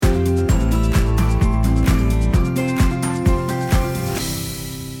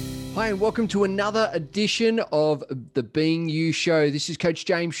and welcome to another edition of the Being You Show. This is Coach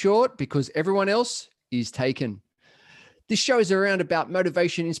James Short, because everyone else is taken. This show is around about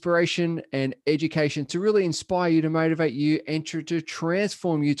motivation, inspiration, and education to really inspire you, to motivate you, and to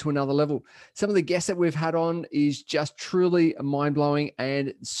transform you to another level. Some of the guests that we've had on is just truly mind-blowing,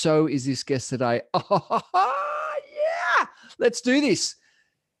 and so is this guest today. Oh, yeah, let's do this.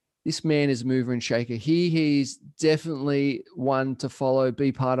 This man is a mover and shaker. He's definitely one to follow,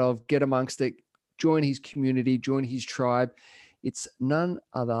 be part of, get amongst it, join his community, join his tribe. It's none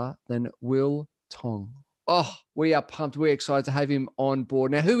other than Will Tong. Oh, we are pumped. We're excited to have him on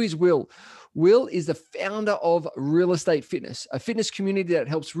board. Now, who is Will? Will is the founder of Real Estate Fitness, a fitness community that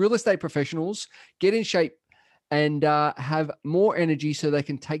helps real estate professionals get in shape and have more energy so they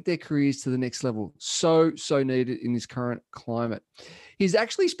can take their careers to the next level. So needed in this current climate. He's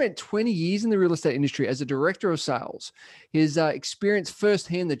actually spent 20 years in the real estate industry as a director of sales. He's experienced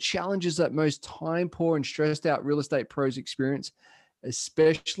firsthand the challenges that most time-poor and stressed-out real estate pros experience,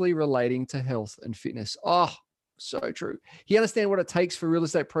 especially relating to health and fitness. Oh, so true. He understands what it takes for real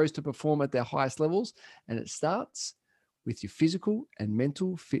estate pros to perform at their highest levels, and it starts with your physical and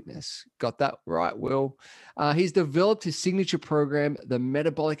mental fitness. Got that right, Will. He's developed his signature program, the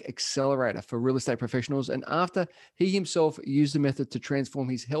Metabolic Accelerator, for real estate professionals. And after he himself used the method to transform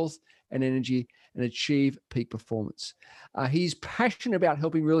his health and energy and achieve peak performance. He's passionate about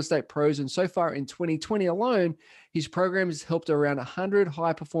helping real estate pros. And so far in 2020 alone, his program has helped around 100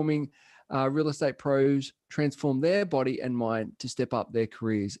 high-performing real estate pros transform their body and mind to step up their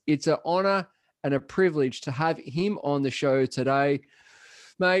careers. It's an honor and a privilege to have him on the show today.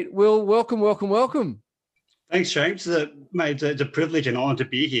 Mate, Will, welcome. Thanks, James. Mate, it's a privilege and honor to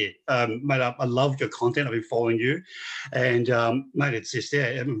be here. Mate, I love your content. I've been following you. And mate, it's just,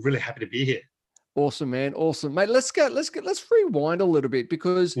 I'm really happy to be here. Awesome, man. Awesome. Mate, let's rewind a little bit,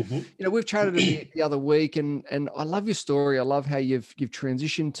 because, you know, we've chatted the other week, and I love your story. I love how you've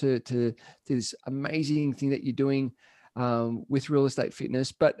transitioned to this amazing thing that you're doing with Real Estate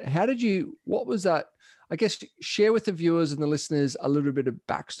Fitness. But what was that? I guess share with the viewers and the listeners a little bit of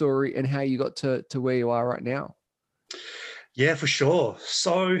backstory and how you got to where you are right now. Yeah, for sure.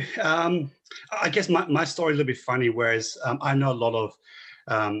 So I guess my story is a little bit funny, whereas I know a lot of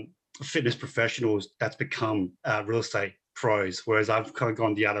fitness professionals that's become real estate pros, whereas I've kind of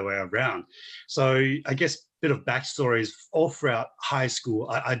gone the other way around. So I guess bit of backstory is all throughout high school,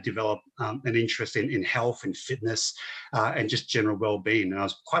 I developed an interest in health and fitness and just general well-being, and I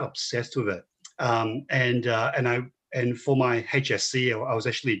was quite obsessed with it. And for my HSC, I was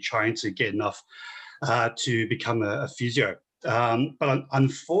actually trying to get enough to become a physio. But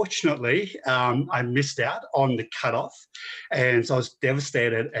unfortunately, I missed out on the cutoff, and so I was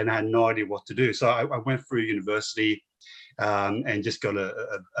devastated and I had no idea what to do. So I went through university and just got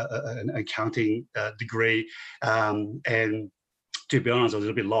an accounting degree. And to be honest, I was a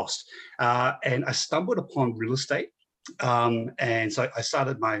little bit lost. And I stumbled upon real estate. And so I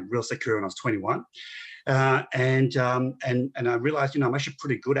started my real estate career when I was 21. And I realized, I'm actually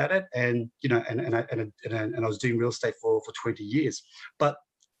pretty good at it. And, and I was doing real estate for 20 years. But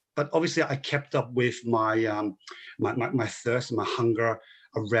obviously I kept up with my thirst and my hunger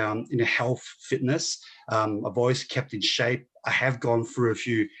around health, fitness. I've always kept in shape. I have gone through a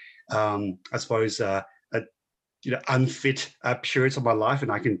few, I suppose, unfit periods of my life,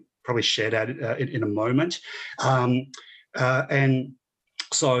 and I can probably share that in a moment. And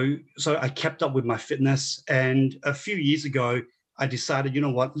so I kept up with my fitness. And a few years ago, I decided, you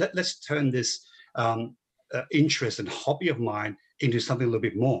know what, let's turn this interest and hobby of mine into something a little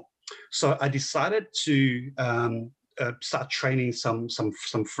bit more. So I decided to start training some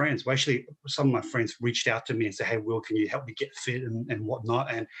friends. Well, actually, some of my friends reached out to me and said, "Hey, Will, can you help me get fit and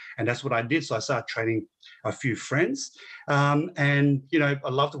whatnot?" And that's what I did. So I started training a few friends. And I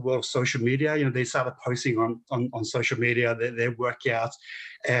love the world of social media. They started posting on social media their workouts,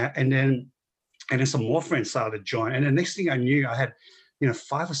 and then some more friends started to join. And the next thing I knew, I had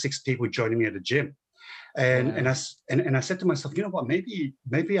 5 or 6 people joining me at the gym. And I said to myself, you know what,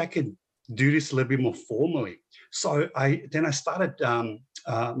 maybe I could do this a little bit more formally. So I started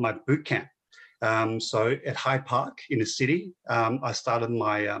my boot camp. So at Hyde Park in the city, I started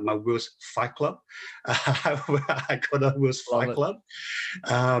my Will's Fight Club. I got a Will's Fight Club,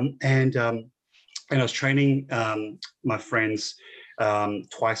 and I was training my friends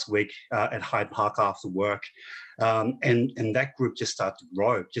twice a week at Hyde Park after work. And that group just started to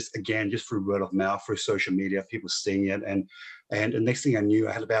grow, just through word of mouth, through social media, people seeing it. And the next thing I knew,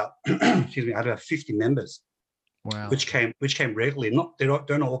 I had about, 50 members. Wow. which came regularly. Not they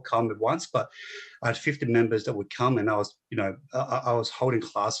don't all come at once, but I had 50 members that would come, and I was, I was holding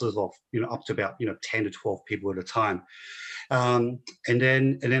classes of, up to about 10 to 12 people at a time. And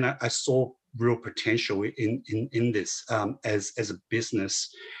then I saw real potential in this, as a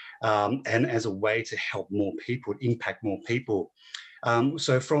business, and as a way to help more people, impact more people.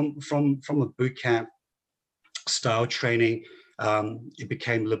 So from a boot camp style training, it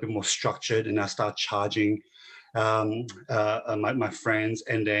became a little bit more structured, and I started charging my friends,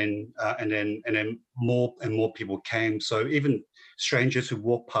 and then more and more people came. So even strangers who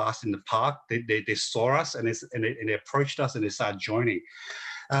walked past in the park, they saw us, and they approached us, and they started joining.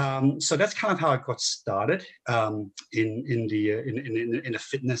 So that's kind of how I got started, in the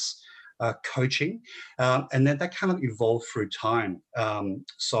fitness coaching, and then that kind of evolved through time.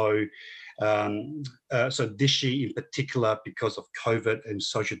 So this year in particular, because of COVID and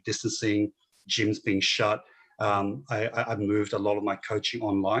social distancing, gyms being shut, I moved a lot of my coaching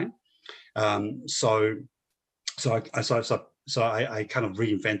online. So I kind of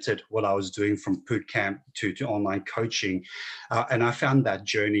reinvented what I was doing from boot camp to online coaching, and I found that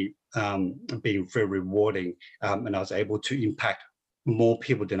journey being very rewarding, and I was able to impact more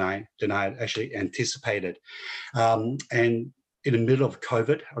people than I had actually anticipated. And in the middle of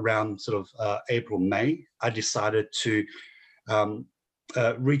COVID, around sort of April, May, I decided to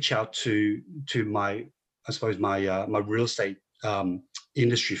reach out to my, I suppose, my real estate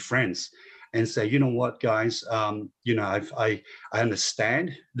industry friends, and say, you know what, guys, I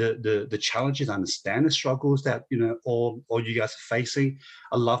understand the challenges, I understand the struggles that all you guys are facing.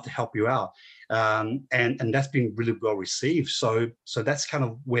 I'd love to help you out, and that's been really well received. So that's kind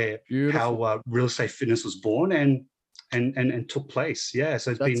of where Beautiful. how Real Estate Fitness was born and took place. Yeah,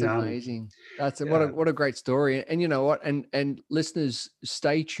 so it's That's been amazing. That's yeah. what a great story. And you know what? And listeners,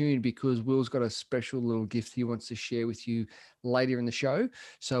 stay tuned, because Will's got a special little gift he wants to share with you later in the show.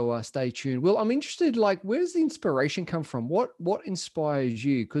 So stay tuned. Will, I'm interested, like, where does the inspiration come from? What inspires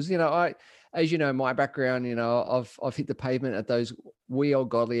you? Because as you know, my background, I've hit the pavement at those wee old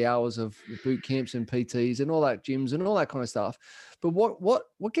godly hours of boot camps and PTs and all that, gyms and all that kind of stuff. But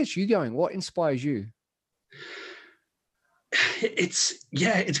what gets you going? What inspires you? It's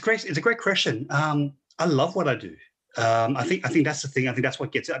great. It's a great question. I love what I do. I think that's the thing. I think that's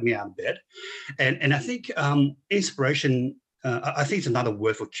what gets me out of bed, and I think inspiration. I think it's another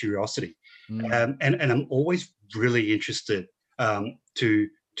word for curiosity, and I'm always really interested to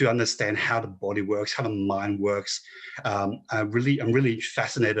understand how the body works, how the mind works. I'm really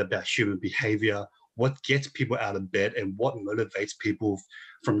fascinated about human behavior, what gets people out of bed, and what motivates people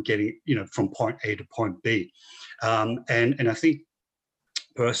from getting from point A to point B. And I think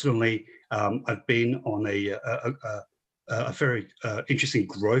personally, I've been on a very interesting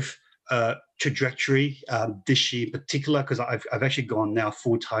growth trajectory this year in particular, because I've actually gone now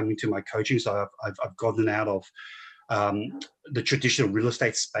full time into my coaching. So I've gotten out of the traditional real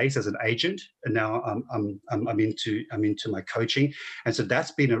estate space as an agent, and now I'm into my coaching, and so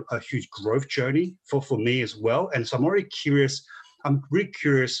that's been a huge growth journey for me as well. And so I'm already curious. I'm really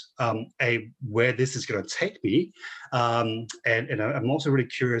curious, where this is going to take me, and I'm also really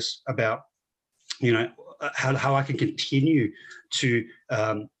curious about, how I can continue to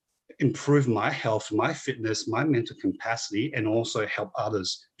improve my health, my fitness, my mental capacity, and also help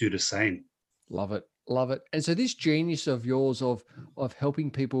others do the same. Love it. Love it. And so this genius of yours of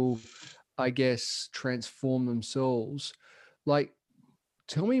helping people, I guess, transform themselves, like,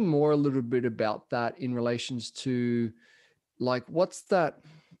 tell me more a little bit about that in relations to, like, what's the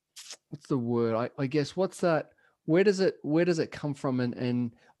word? I guess, what's that? Where does it come from?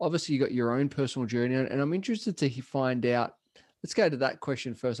 And obviously you got your own personal journey, and I'm interested to find out. Let's go to that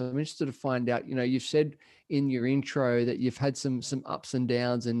question first. I'm interested to find out, you've said in your intro that you've had some ups and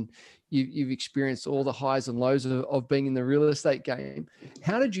downs, and you've experienced all the highs and lows of being in the real estate game.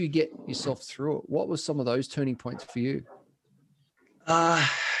 How did you get yourself through it? What was some of those turning points for you?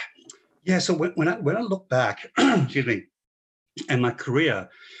 Yeah. So when I look back, excuse me, and my career,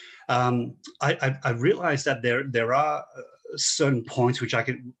 I realized that there are certain points which I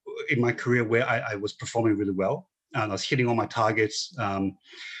could in my career where I was performing really well, and I was hitting all my targets, and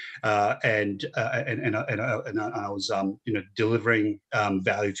I was delivering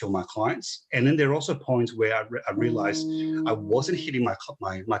value to my clients. And then there are also points where I realized I wasn't hitting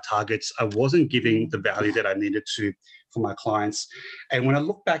my targets. I wasn't giving the value that I needed to for my clients. And when I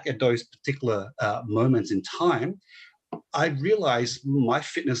look back at those particular moments in time, I realized my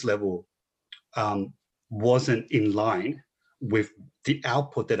fitness level wasn't in line with the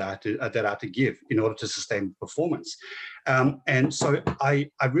output that I had to give in order to sustain performance. And so I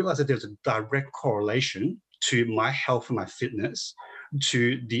realized that there's a direct correlation to my health and my fitness,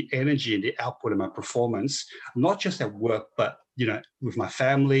 to the energy and the output of my performance, not just at work, but with my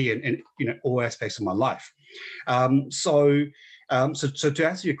family and all aspects of my life. So to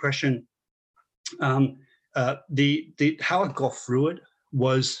answer your question, the how I got through it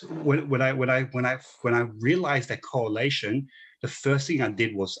was when I realized that correlation. The first thing I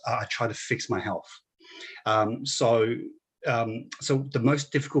did was I tried to fix my health. So the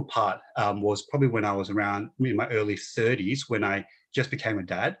most difficult part was probably when I was around in my early 30s, when I just became a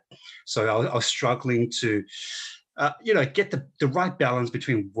dad. So I was struggling to, get the right balance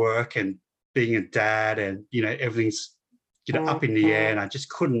between work and being a dad, and everything's up in the air, and I just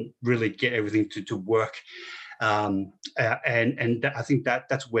couldn't really get everything to work. And I think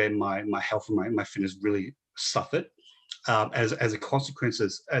that's where my health and my fitness really suffered. As a consequence,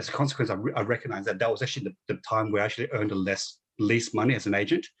 I recognized that was actually the time where I actually earned the least money as an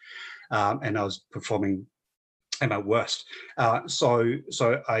agent, and I was performing at my worst. So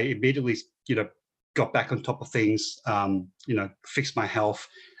I immediately, got back on top of things, fixed my health,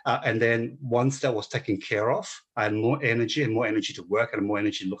 and then once that was taken care of, I had more energy to work, and more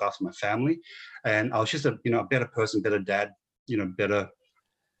energy to look after my family, and I was just a better person, better dad, better.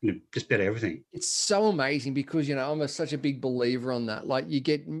 Just better everything. It's so amazing because I'm such a big believer on that. Like you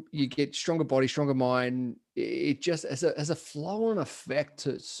get stronger body, stronger mind. It just has a flow-on effect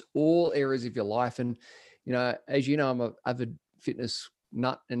to all areas of your life. And as you know, I'm an avid fitness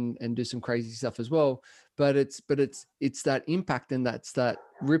nut and do some crazy stuff as well. But it's that impact, and that's that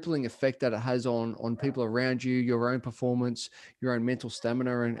rippling effect that it has on people around you, your own performance, your own mental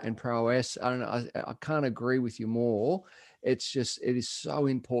stamina and prowess. I don't know. I can't agree with you more. It is so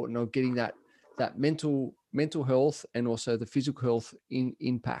important of getting that mental health and also the physical health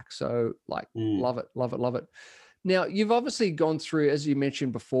impact. So love it. Now you've obviously gone through, as you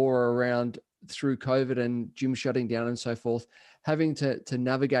mentioned before, through COVID and gym shutting down and so forth, having to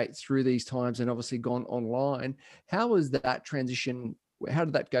navigate through these times, and obviously gone online. How was that transition? How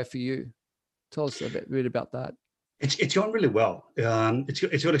did that go for you? Tell us a bit about that. It's gone really well.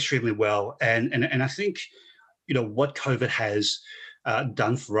 It's gone extremely well, and I think what COVID has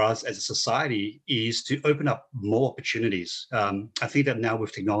done for us as a society is to open up more opportunities. I think that now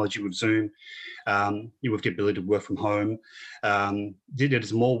with technology, with Zoom, with the ability to work from home,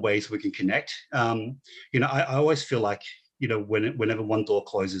 there's more ways we can connect. I always feel like whenever one door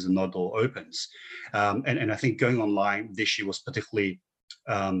closes, another door opens, and I think going online this year was particularly.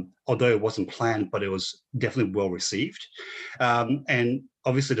 Although it wasn't planned, but it was definitely well received, and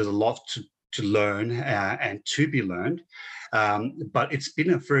obviously there's a lot to learn and to be learned, but it's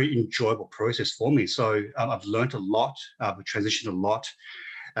been a very enjoyable process for me. So I've learned a lot, I've transitioned a lot,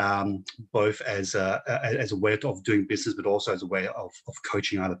 both as a way of doing business, but also as a way of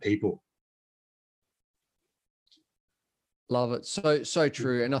coaching other people. Love it. So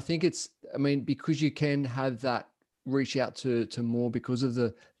true. And I think because you can have that reach out to more because of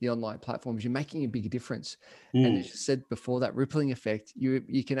the online platforms, you're making a big difference. And as you said before, that rippling effect,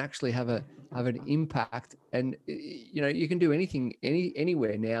 you can actually have an impact, and you can do anything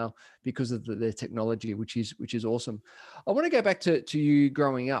anywhere now because of the technology, which is awesome. I want to go back to you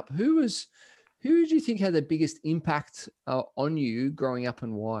growing up. Who do you think had the biggest impact on you growing up,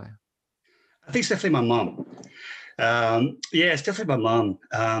 and why? I think it's definitely my mum. It's definitely my mum,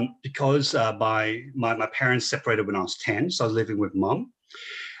 because my parents separated when I was 10, so I was living with mum,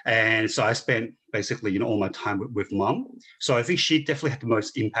 and so I spent basically all my time with mum. So I think she definitely had the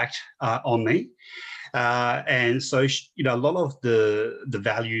most impact on me, and so a lot of the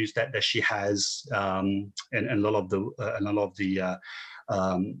values that she has, and a lot of the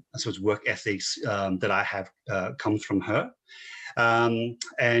I suppose work ethics that I have comes from her.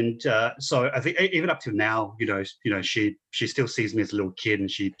 So I think even up to now, she still sees me as a little kid, and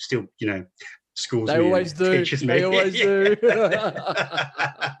she still, schools they me. Always do. Teaches me. They always do.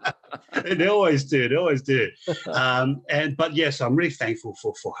 They always do. They always do. But yes, I'm really thankful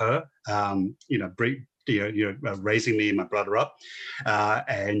for her. Raising me and my brother up,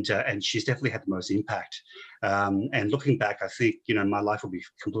 and she's definitely had the most impact. And looking back, I think my life would be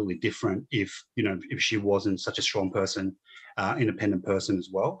completely different if she wasn't such a strong person, independent person as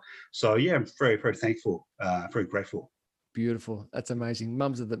well. So yeah, I'm very, very thankful, very grateful. Beautiful. That's amazing.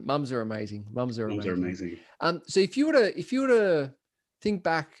 Mums are amazing. Mums are amazing. amazing. So if you were to think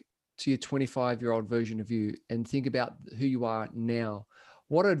back to your 25-year-old version of you and think about who you are now,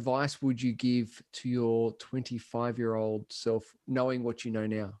 what advice would you give to your 25-year-old self, knowing what you know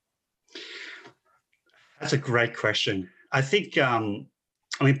now? That's a great question. I think,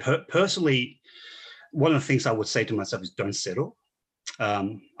 personally, one of the things I would say to myself is don't settle.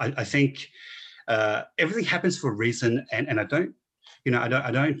 I think everything happens for a reason, and I don't,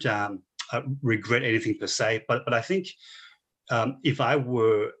 I don't regret anything per se, but I think if I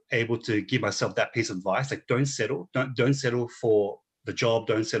were able to give myself that piece of advice, like don't settle for the job,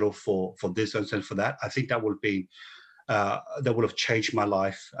 don't settle for this, don't settle for that. I think that would be that would have changed my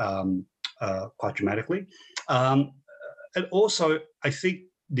life quite dramatically. Um, and also, I think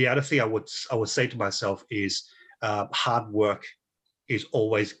the other thing I would say to myself is hard work is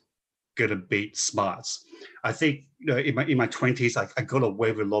always going to beat smarts. I think in my 20s, I got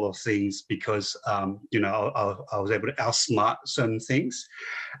away with a lot of things because I was able to outsmart certain things.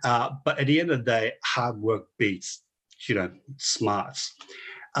 But at the end of the day, hard work beats smarts.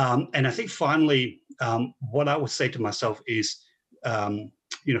 And I think finally, what I would say to myself is,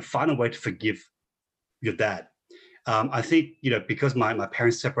 find a way to forgive your dad. I think because my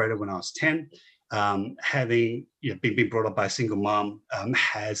parents separated when I was 10. Having been brought up by a single mom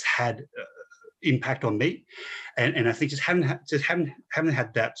has had impact on me, and I think just having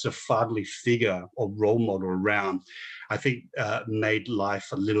had that sort of fatherly figure or role model around, I think made life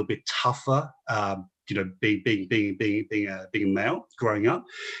a little bit tougher. Being a male growing up,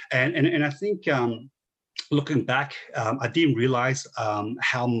 and I think looking back, I didn't realize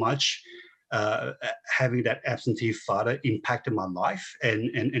how much having that absentee father impacted my life,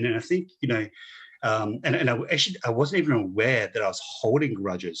 and I think and I wasn't even aware that I was holding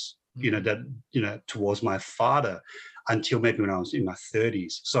grudges, towards my father until maybe when I was in my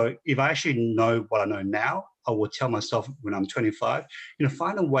 30s. So if I actually know what I know now, I will tell myself when I'm 25,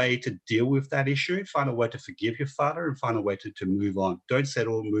 find a way to deal with that issue, find a way to forgive your father, and find a way to move on. Don't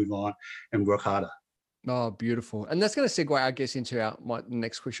settle, move on, and work harder. Oh, beautiful. And that's going to segue, I guess, into my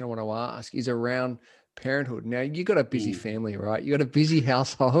next question I want to ask is around parenthood. Now, you got a busy family, right? You got a busy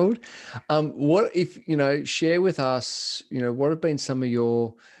household. What if, share with us, what have been some of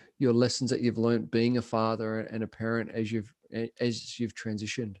your lessons that you've learned being a father and a parent as you've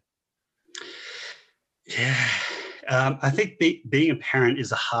transitioned? Yeah. I think being a parent is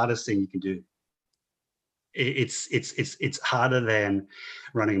the hardest thing you can do. It's harder than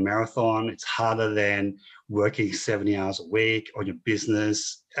running a marathon. It's harder than working 70 hours a week on your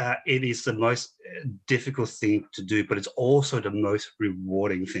business. It is the most difficult thing to do, but it's also the most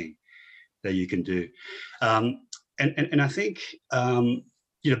rewarding thing that you can do. And I think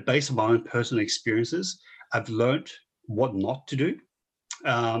based on my own personal experiences, I've learned what not to do.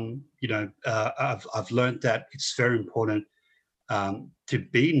 I've learned that it's very important to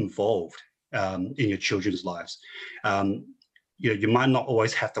be involved in your children's lives. You might not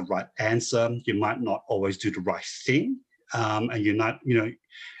always have the right answer. You might not always do the right thing, and you're not,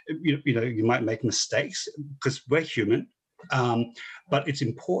 you might make mistakes because we're human. But it's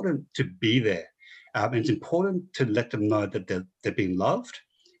important to be there, and it's important to let them know that they're being loved,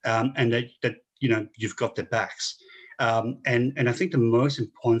 and that you've got their backs. And I think the most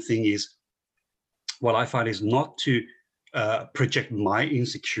important thing is what I find is not to project my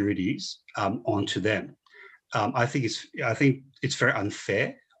insecurities onto them. I think it's very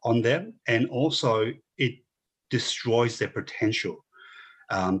unfair on them, and also it destroys their potential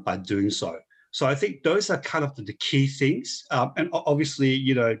by doing so. So I think those are kind of the key things, and obviously,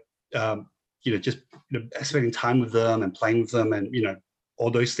 just spending time with them and playing with them, and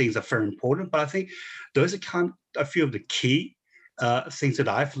all those things are very important. But I think those are kind of a few of the key things that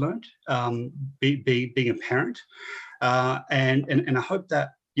I've learned being a parent. And I hope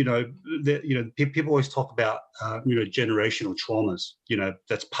that people always talk about generational traumas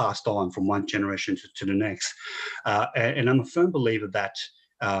that's passed on from one generation to the next, and I'm a firm believer that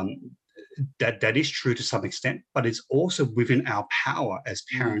that is true to some extent, but it's also within our power as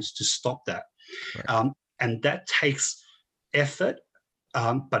parents to stop that. Right. And that takes effort,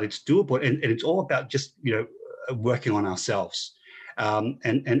 but it's doable, and it's all about just working on ourselves.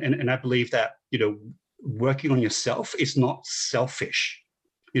 And I believe that working on yourself is not selfish.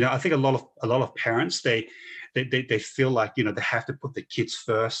 I think a lot of parents they feel like they have to put the kids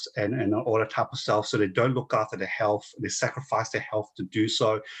first and all that type of stuff, so they don't look after their health. They sacrifice their health to do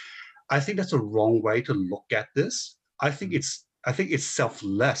so. I think that's a wrong way to look at this. I think it's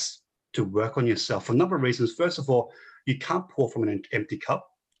selfless to work on yourself for a number of reasons. First of all, you can't pour from an empty cup.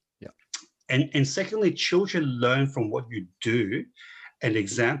 Yeah. And secondly, children learn from what you do and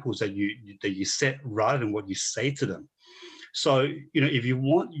examples that you set rather than what you say to them. So, if you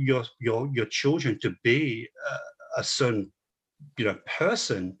want your children to be a certain,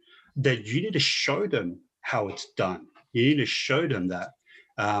 person, then you need to show them how it's done. You need to show them that.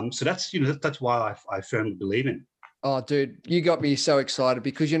 So that's why I firmly believe in. Oh, dude, you got me so excited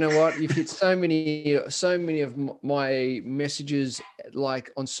because you know what? You've hit so many of my messages, like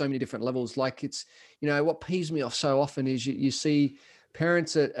on so many different levels. Like it's, what peeves me off so often is you see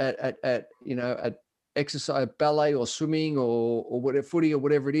parents at exercise, ballet or swimming or whatever, footy or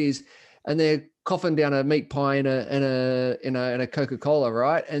whatever it is, and they're coughing down a meat pie and a Coca-Cola,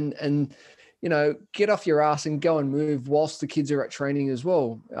 right? And get off your ass and go and move whilst the kids are at training as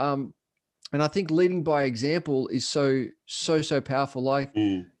well. And I think leading by example is so powerful. Like,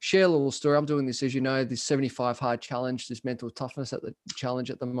 share a little story. I'm doing this, as you know, this 75 hard challenge, this mental toughness at the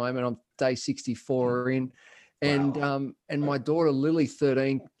challenge at the moment. I'm day 64 in. And Wow. And my daughter, Lily,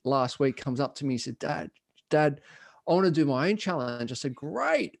 13, last week comes up to me and said, Dad, I want to do my own challenge. I said,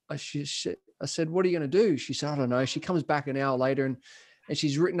 great. I said, what are you going to do? She said, I don't know. She comes back an hour later and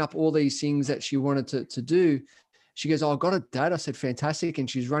she's written up all these things that she wanted to do. She goes, oh, I got it, Dad. I said, fantastic. And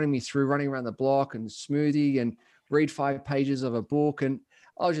she's running around the block and smoothie and read 5 pages of a book. And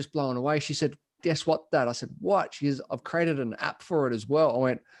I was just blown away. She said, guess what, Dad? I said, what? She goes, I've created an app for it as well. I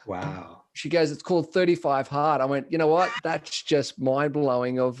went, wow. She goes, it's called 35 Hard. I went, you know what? That's just mind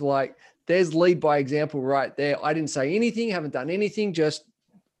blowing of like, there's lead by example right there. I didn't say anything, haven't done anything, just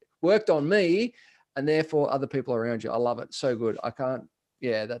worked on me and therefore other people around you. I love it. So good.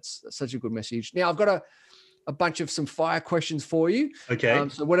 That's such a good message. Now I've got a bunch of some fire questions for you. Okay.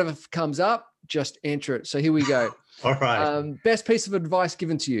 So whatever comes up, just answer it. So here we go. All right. Best piece of advice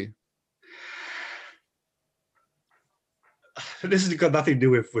given to you? This has got nothing to do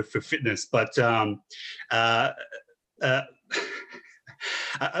with fitness, but a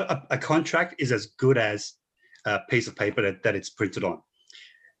contract is as good as a piece of paper that it's printed on.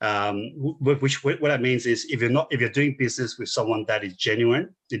 What that means is if you're doing business with someone that is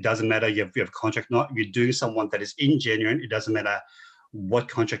genuine, it doesn't matter if you have a contract or not. If you're doing someone that is ingenuine, it doesn't matter what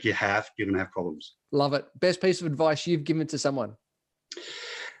contract you have, you're going to have problems. Love it. Best piece of advice you've given to someone?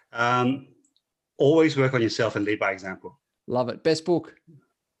 Always work on yourself and lead by example. Love it. Best book?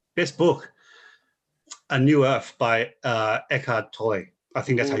 Best book, A New Earth by Eckhart Tolle. I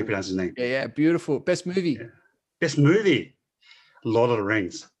think that's how you pronounce his name. Yeah, beautiful. Best movie? Yeah. Best movie, Lord of the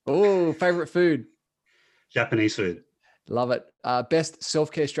Rings. Oh, favorite food? Japanese food. Love it. Best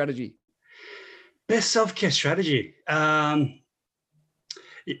self-care strategy? Best self-care strategy. You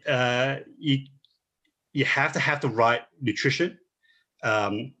have to have the right nutrition,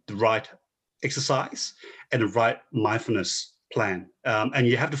 the right exercise, and the right mindfulness plan. And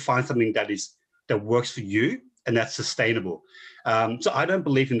you have to find something that works for you and that's sustainable. So I don't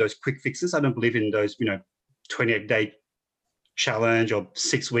believe in those quick fixes. I don't believe in those, 28-day challenge or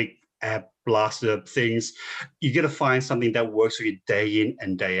 6-week ab blaster things. You got to find something that works for you day in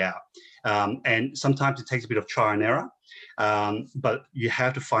and day out. And sometimes it takes a bit of trial and error, but you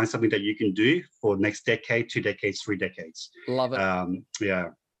have to find something that you can do for the next decade, 2 decades, 3 decades. Love it. Yeah.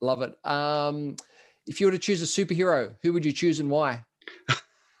 Love it. If you were to choose a superhero, who would you choose and why?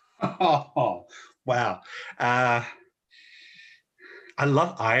 Oh, wow. I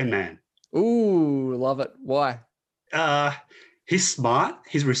love Iron Man. Ooh, love it. Why? He's smart.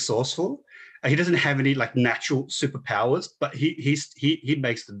 He's resourceful. He doesn't have any like natural superpowers, but he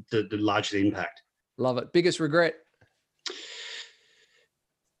makes the largest impact. Love it. Biggest regret?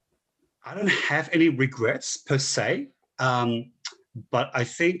 I don't have any regrets per se, but I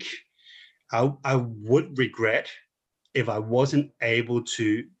think I would regret if I wasn't able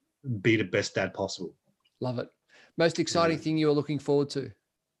to be the best dad possible. Love it. Most exciting thing you are looking forward to?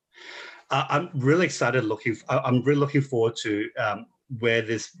 I'm really excited. I'm really looking forward to where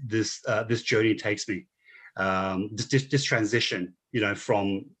this journey takes me. This transition,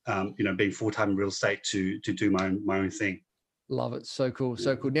 from being full-time in real estate to do my own thing. Love it. So cool.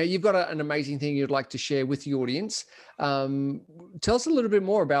 So cool. Now you've got an amazing thing you'd like to share with the audience. Tell us a little bit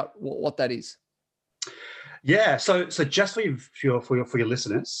more about what that is. Yeah. So just for your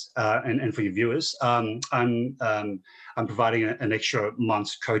listeners and for your viewers, I'm providing an extra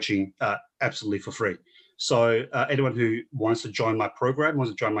month's coaching absolutely for free. So anyone who wants to join my program,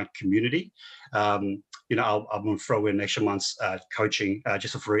 wants to join my community, I'm going to throw in an extra month's coaching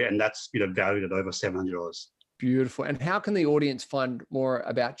just for free, and that's valued at over $700. Beautiful. And how can the audience find more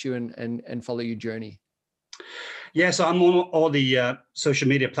about you and follow your journey? Yeah, so I'm on all the social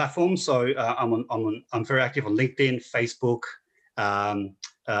media platforms. So I'm very active on LinkedIn, Facebook.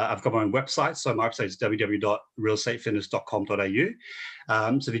 I've got my own website. So my website is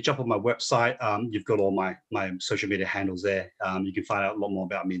www.realestatefitness.com.au. So if you jump on my website, you've got all my social media handles there. You can find out a lot more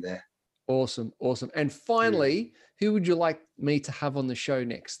about me there. Awesome. Awesome. And finally, who would you like me to have on the show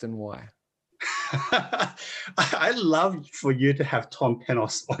next and why? I'd love for you to have Tom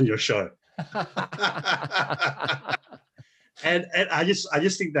Penos on your show. And I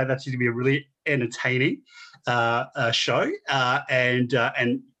just think that that's going to be a really entertaining show, and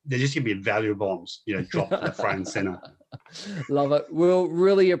they're just going to be valuable bombs, dropped in the front and center. Love it. We'll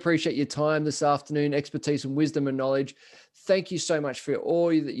really appreciate your time this afternoon, expertise and wisdom and knowledge. Thank you so much for all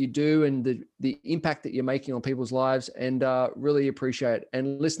that you do and the impact that you're making on people's lives, and really appreciate it.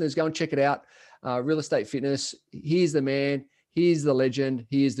 And listeners, go and check it out. Real Estate Fitness. He's the man. He's the legend.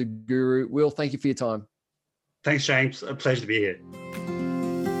 He is the guru. Will, thank you for your time. Thanks, James. A pleasure to be here.